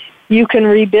 you can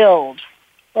rebuild.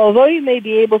 Although you may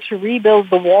be able to rebuild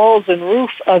the walls and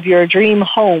roof of your dream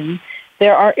home,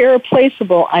 there are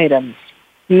irreplaceable items,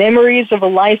 memories of a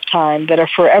lifetime that are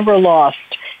forever lost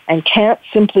and can't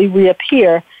simply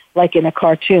reappear like in a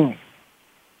cartoon.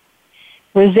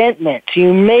 Resentment.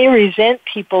 You may resent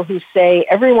people who say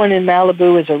everyone in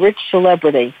Malibu is a rich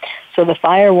celebrity, so the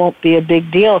fire won't be a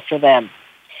big deal for them.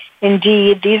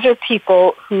 Indeed, these are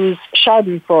people whose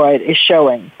schadenfreude is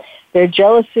showing. Their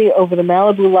jealousy over the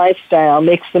Malibu lifestyle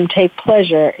makes them take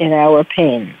pleasure in our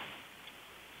pain.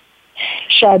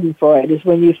 Schadenfreude is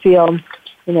when you feel,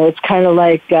 it's kind of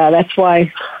like, that's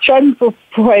why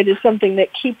schadenfreude is something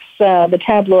that keeps the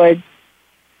tabloid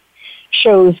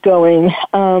shows going,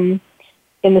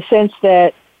 in the sense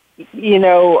that,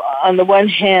 on the one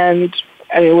hand,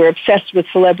 we're obsessed with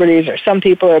celebrities, or some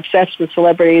people are obsessed with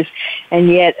celebrities,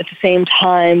 and yet at the same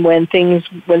time, when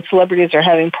celebrities are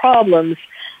having problems,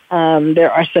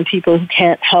 there are some people who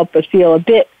can't help but feel a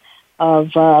bit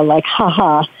of like,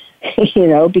 haha,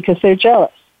 because they're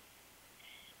jealous.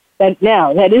 But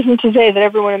now, that isn't to say that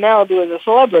everyone in Malibu is a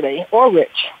celebrity or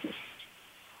rich.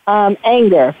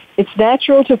 Anger. It's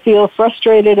natural to feel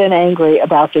frustrated and angry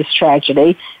about this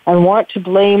tragedy and want to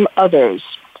blame others,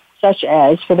 such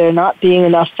as for there not being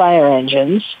enough fire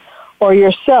engines, or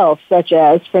yourself, such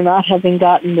as for not having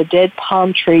gotten the dead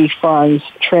palm tree fronds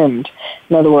trimmed.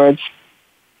 In other words,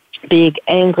 being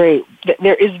angry.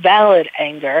 There is valid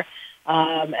anger,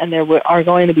 and there are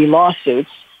going to be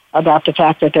lawsuits about the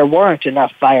fact that there weren't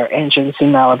enough fire engines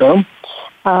in Malibu.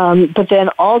 But then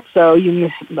also,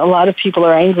 a lot of people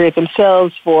are angry at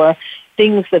themselves for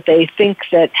things that they think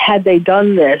that had they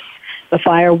done this, the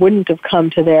fire wouldn't have come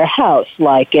to their house,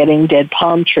 like getting dead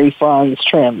palm tree fronds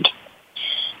trimmed.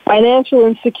 Financial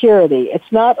insecurity.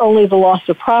 It's not only the loss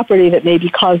of property that may be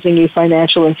causing you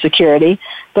financial insecurity,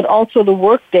 but also the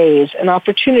work days and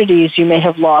opportunities you may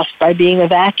have lost by being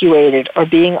evacuated or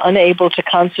being unable to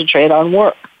concentrate on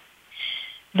work.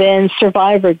 Then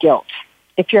survivor guilt.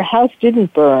 If your house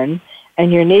didn't burn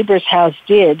and your neighbor's house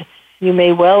did, you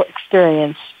may well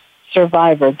experience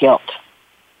survivor guilt.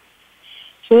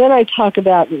 So then I talk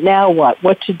about now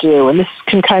what to do, and this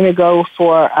can kind of go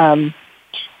for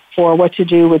what to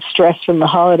do with stress from the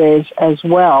holidays as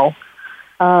well.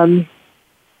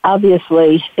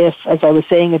 Obviously, if, as I was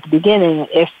saying at the beginning,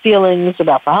 if feelings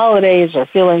about the holidays or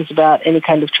feelings about any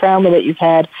kind of trauma that you've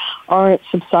had aren't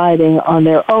subsiding on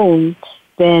their own,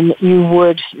 then you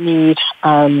would need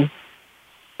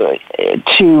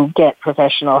to get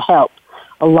professional help.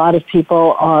 A lot of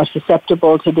people are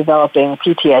susceptible to developing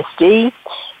PTSD.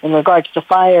 In regard to the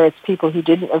fire, it's people who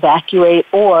didn't evacuate,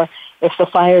 or if the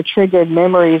fire triggered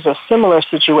memories of similar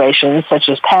situations, such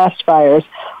as past fires,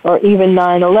 or even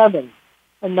 9/11.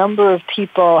 A number of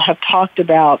people have talked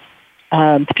about,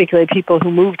 particularly people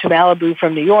who moved to Malibu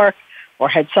from New York, or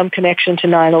had some connection to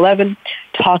 9/11,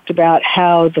 talked about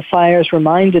how the fires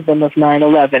reminded them of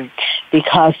 9/11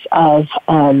 because of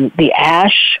the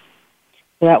ash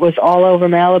that was all over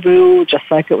Malibu, just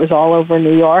like it was all over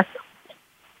New York,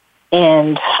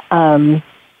 and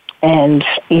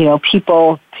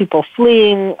people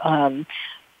fleeing,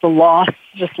 the loss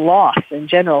in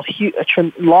general,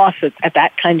 loss at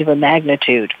that kind of a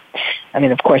magnitude. I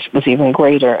mean, of course, it was even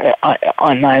greater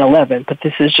on 9/11, but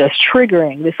this is just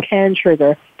triggering. This can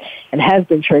trigger and has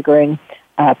been triggering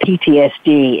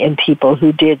PTSD in people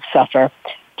who did suffer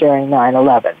during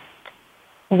 9/11.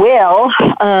 Well,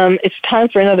 it's time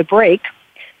for another break.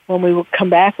 When we will come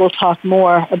back, we'll talk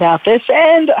more about this.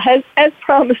 And as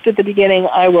promised at the beginning,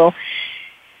 I will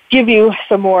give you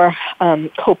some more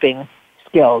coping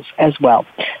skills as well.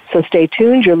 So stay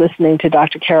tuned. You're listening to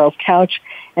Dr. Carol's Couch,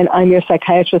 and I'm your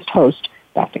psychiatrist host,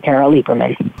 Dr. Carol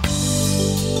Lieberman.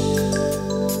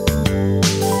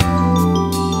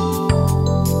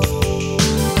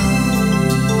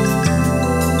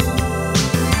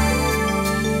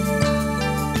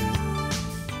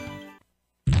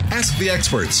 Ask the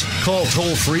experts. Call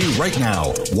toll-free right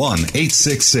now,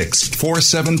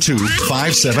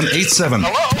 1-866-472-5787.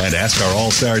 And ask our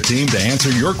All-Star team to answer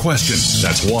your question.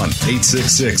 That's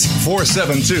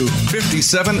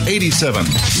 1-866-472-5787.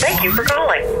 Thank you for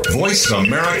calling.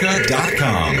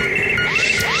 VoiceAmerica.com.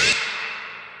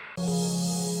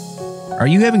 Are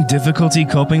you having difficulty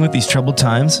coping with these troubled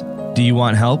times? Do you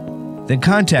want help? Then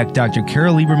contact Dr.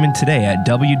 Carol Lieberman today at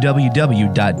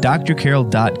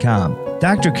www.drcarol.com.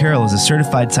 Dr. Carol is a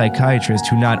certified psychiatrist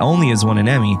who not only has won an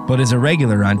Emmy, but is a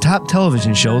regular on top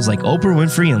television shows like Oprah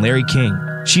Winfrey and Larry King.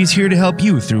 She's here to help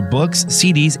you through books,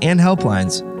 CDs, and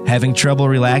helplines. Having trouble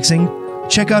relaxing?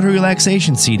 Check out her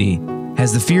relaxation CD.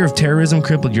 Has the fear of terrorism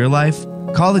crippled your life?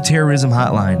 Call the terrorism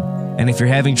hotline. And if you're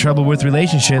having trouble with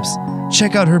relationships,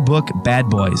 check out her book, Bad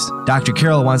Boys. Dr.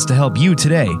 Carol wants to help you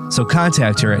today, so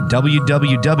contact her at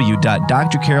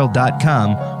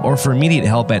www.drcarol.com or for immediate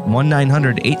help at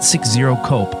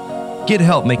 1-900-860-COPE. Get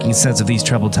help making sense of these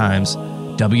troubled times.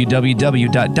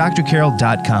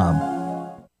 www.drcarol.com.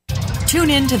 Tune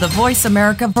in to the Voice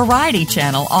America Variety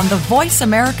channel on the Voice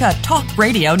America Talk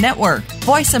Radio Network.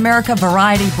 Voice America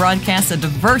Variety broadcasts a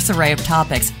diverse array of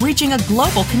topics, reaching a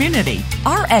global community.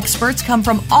 Our experts come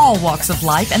from all walks of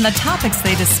life, and the topics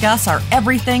they discuss are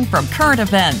everything from current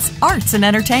events, arts and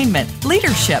entertainment,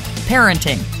 leadership,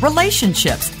 parenting,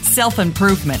 relationships,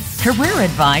 self-improvement, career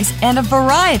advice, and a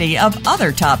variety of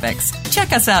other topics.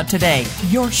 Check us out today.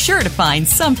 You're sure to find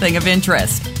something of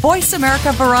interest. Voice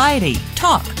America Variety.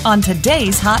 Talk on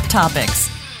today's hot topics.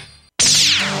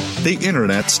 the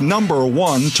Internet's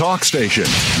 #1 talk station.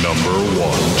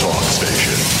 #1 talk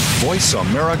station.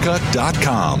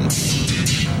 VoiceAmerica.com.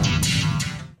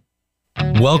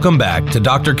 Welcome back to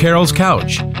Dr. Carol's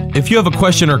Couch. If you have a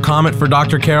question or comment for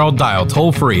Dr. Carol, dial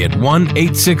toll free at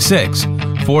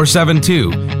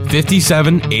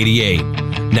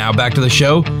 1-866-472-5788. Now back to the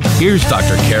show. Here's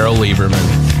Dr. Carol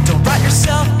Lieberman. Don't write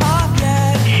yourself off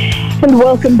yet. And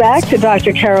welcome back to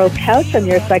Dr. Carol's Couch. I'm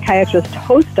your psychiatrist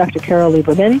host, Dr. Carol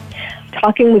Lieberman,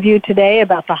 talking with you today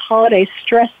about the holiday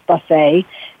stress buffet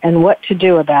and what to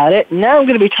do about it. Now I'm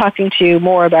going to be talking to you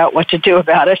more about what to do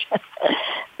about it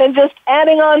than just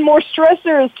adding on more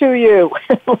stressors to you,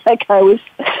 like I was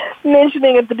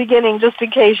mentioning at the beginning, just in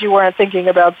case you weren't thinking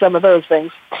about some of those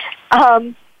things.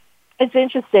 It's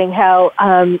interesting how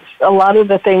a lot of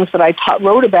the things that I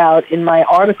wrote about in my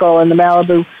article in the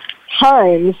Malibu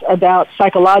Times about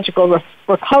psychological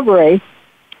recovery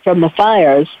from the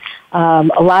fires, a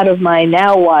lot of my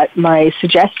my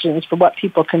suggestions for what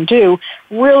people can do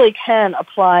really can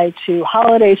apply to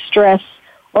holiday stress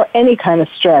or any kind of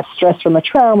stress from a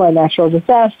trauma, a natural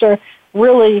disaster,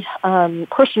 really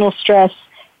personal stress,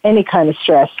 any kind of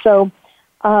stress. So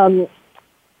I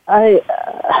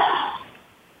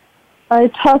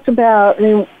talked about,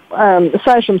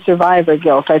 aside from survivor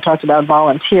guilt, I talked about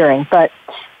volunteering, but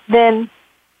then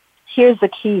here's the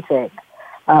key thing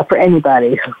for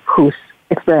anybody who's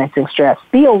experiencing stress.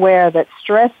 Be aware that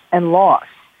stress and loss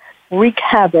wreak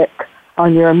havoc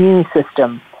on your immune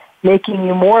system, making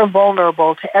you more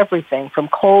vulnerable to everything from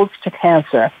colds to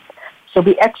cancer. So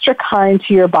be extra kind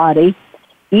to your body,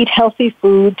 eat healthy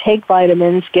food, take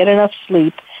vitamins, get enough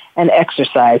sleep, and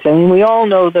exercise. I mean, we all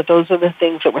know that those are the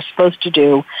things that we're supposed to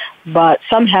do, but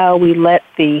somehow we let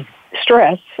the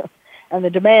stress and the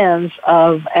demands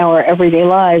of our everyday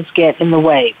lives get in the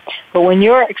way. But when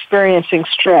you're experiencing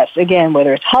stress, again,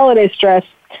 whether it's holiday stress,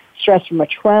 stress from a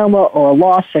trauma or a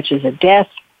loss such as a death,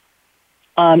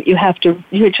 you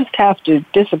just have to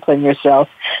discipline yourself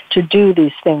to do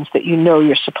these things that you know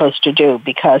you're supposed to do,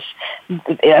 because,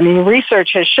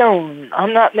 research has shown,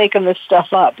 I'm not making this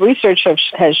stuff up, research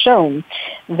has shown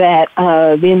that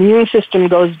the immune system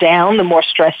goes down the more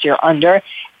stress you're under,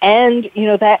 and,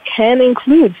 that can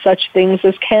include such things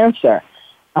as cancer.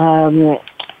 All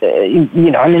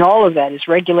of that is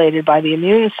regulated by the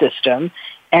immune system,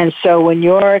 and so when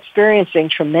you're experiencing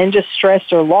tremendous stress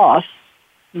or loss,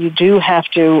 you do have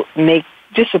to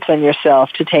discipline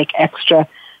yourself to take extra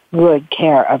good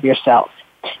care of yourself.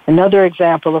 Another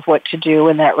example of what to do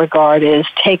in that regard is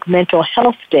take mental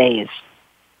health days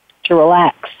to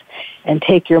relax and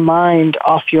take your mind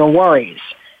off your worries.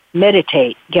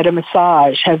 Meditate, get a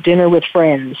massage, have dinner with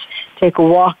friends, take a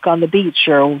walk on the beach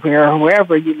or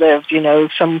wherever you live,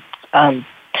 an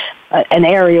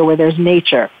area where there's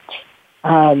nature.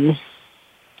 Then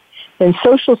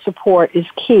social support is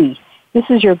key. This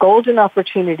is your golden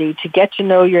opportunity to get to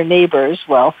know your neighbors,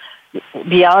 well,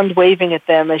 beyond waving at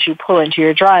them as you pull into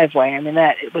your driveway.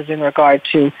 That it was in regard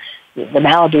to the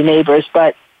Malibu neighbors,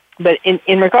 but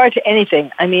in regard to anything,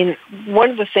 one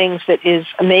of the things that is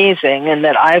amazing and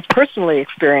that I've personally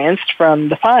experienced from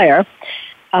the fire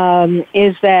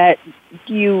is that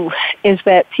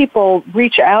people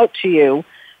reach out to you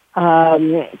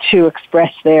to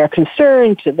express their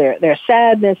concern, to their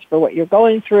sadness for what you're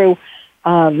going through,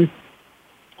 and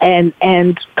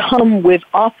come with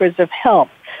offers of help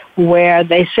where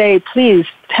they say, please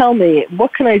tell me,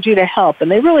 what can I do to help?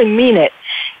 And they really mean it.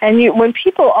 And when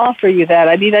people offer you that,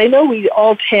 I know we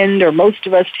all tend, or most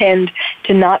of us tend,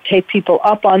 to not take people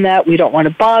up on that. We don't want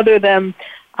to bother them,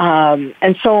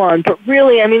 and so on. But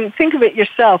really, think of it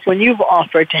yourself. When you've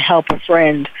offered to help a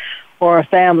friend or a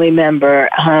family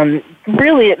member,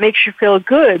 really it makes you feel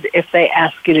good if they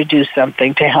ask you to do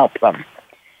something to help them.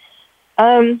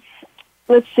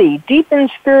 Let's see, deepen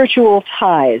spiritual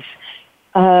ties.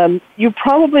 You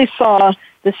probably saw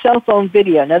the cell phone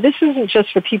video. Now, this isn't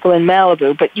just for people in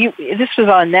Malibu, but this was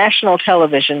on national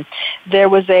television. There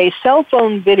was a cell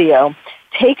phone video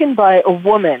taken by a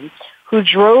woman who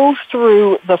drove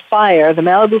through the fire, the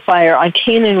Malibu fire, on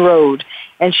Canaan Road,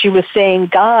 and she was saying,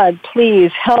 God,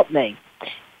 please help me.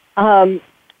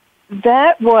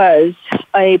 That was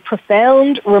a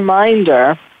profound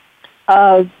reminder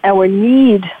of our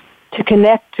need to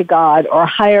connect to God or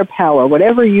higher power,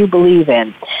 whatever you believe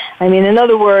in. In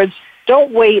other words,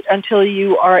 don't wait until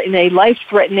you are in a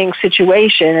life-threatening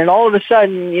situation and all of a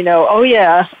sudden, oh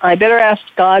yeah, I better ask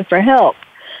God for help.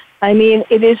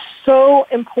 It is so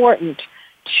important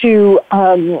to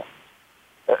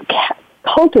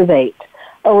cultivate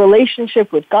a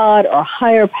relationship with God or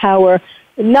higher power,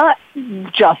 not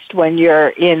just when you're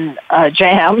in a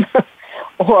jam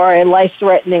or a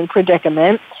life-threatening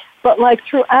predicament, but like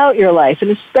throughout your life,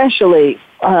 and especially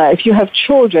if you have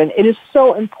children, it is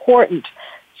so important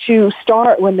to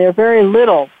start when they're very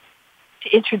little to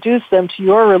introduce them to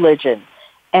your religion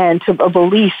and to a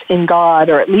belief in God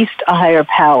or at least a higher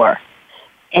power.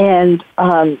 And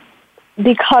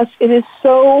because it is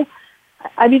so,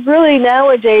 I mean, really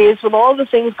nowadays with all the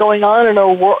things going on in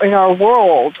our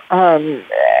world,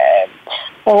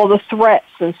 all the threats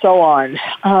and so on,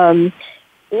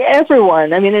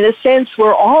 everyone, I mean, in a sense,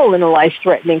 we're all in a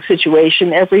life-threatening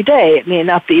situation every day. It may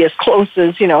not be as close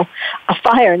as, a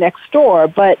fire next door,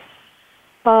 but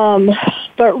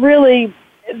really,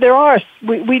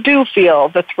 we do feel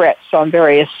the threats on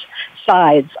various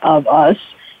sides of us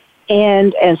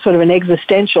and sort of an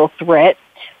existential threat.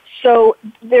 So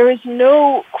there is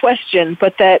no question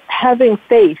but that having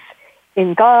faith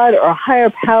in God or a higher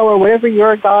power, whatever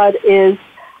your God is,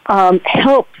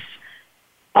 helps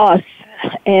us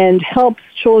and helps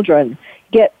children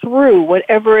get through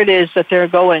whatever it is that they're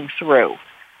going through.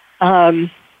 When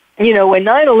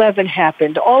 9/11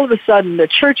 happened, all of a sudden the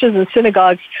churches and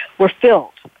synagogues were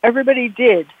filled. Everybody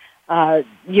did, go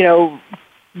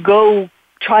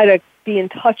try to be in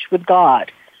touch with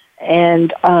God.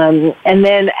 And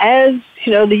then as,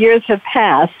 the years have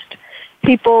passed,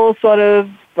 people sort of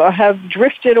have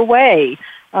drifted away.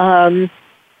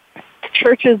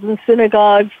 Churches and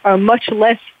synagogues are much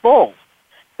less full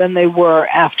than they were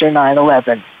after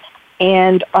 9/11.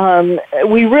 And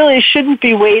we really shouldn't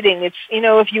be waiting. It's,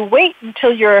 if you wait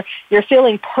until you're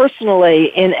feeling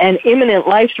personally in an imminent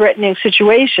life-threatening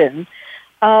situation,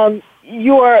 the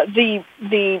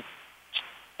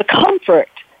comfort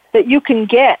that you can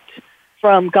get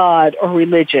from God or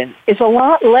religion is a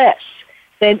lot less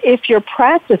than if you're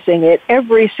practicing it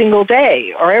every single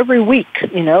day or every week,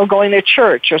 going to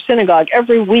church or synagogue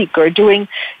every week or doing,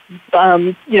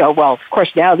 well, of course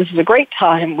now this is a great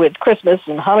time with Christmas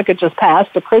and Hanukkah just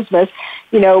passed, but Christmas,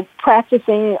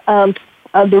 practicing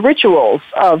the rituals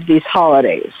of these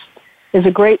holidays is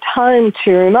a great time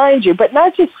to remind you, but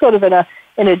not just sort of in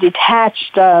a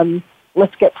detached,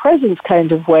 let's get presents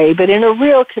kind of way, but in a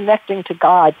real connecting to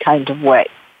God kind of way.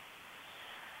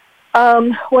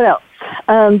 What else?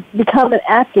 Become an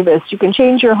activist. You can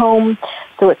change your home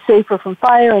so it's safer from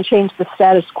fire and change the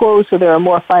status quo so there are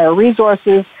more fire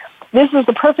resources. This is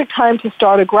the perfect time to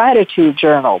start a gratitude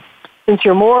journal since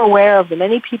you're more aware of the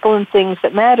many people and things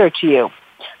that matter to you.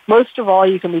 Most of all,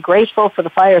 you can be grateful for the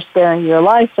fire sparing your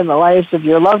life and the lives of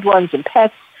your loved ones and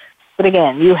pets. But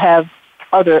again, you have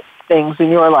other things in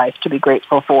your life to be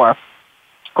grateful for.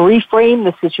 Reframe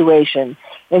the situation.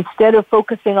 Instead of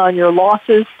focusing on your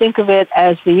losses, think of it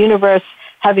as the universe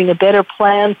having a better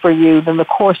plan for you than the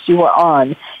course you are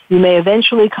on. You may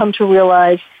eventually come to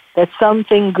realize that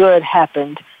something good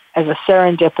happened as a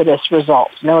serendipitous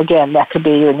result. Now, again, that could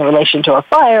be in relation to a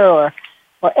fire or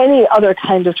any other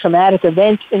kind of traumatic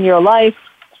event in your life,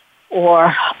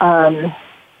 or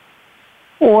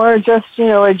just,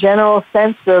 a general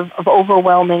sense of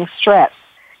overwhelming stress.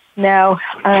 Now,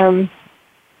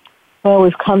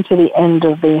 we've come to the end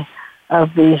of the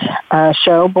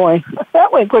show. Boy,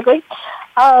 that went quickly.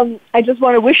 I just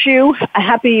want to wish you a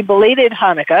happy belated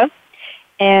Hanukkah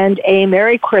and a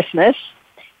Merry Christmas.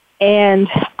 And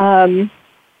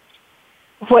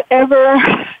whatever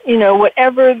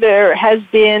there has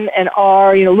been and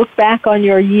are, look back on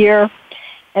your year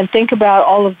and think about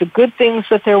all of the good things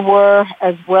that there were,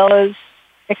 as well as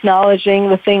acknowledging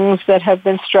the things that have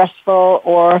been stressful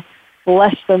or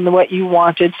less than what you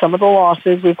wanted, some of the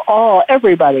losses.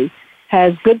 Everybody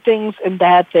has good things and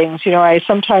bad things. I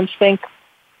sometimes think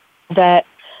that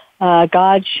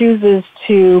God chooses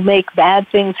to make bad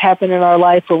things happen in our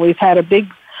life when we've had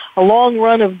a long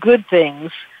run of good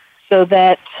things, so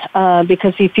that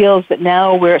because he feels that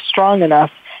now we're strong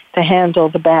enough to handle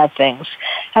the bad things.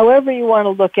 However you want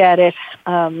to look at it,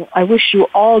 I wish you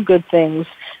all good things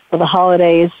for the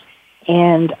holidays,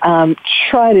 and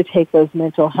try to take those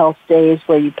mental health days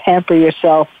where you pamper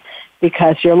yourself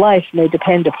because your life may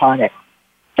depend upon it.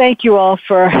 Thank you all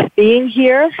for being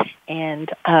here,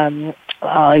 and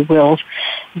I will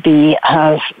be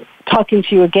talking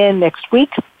to you again next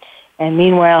week. And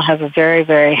meanwhile, have a very,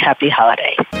 very happy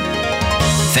holiday.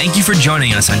 Thank you for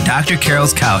joining us on Dr.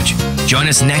 Carol's Couch. Join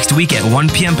us next week at 1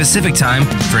 p.m. Pacific Time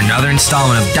for another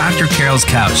installment of Dr. Carol's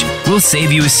Couch. We'll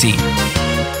save you a seat.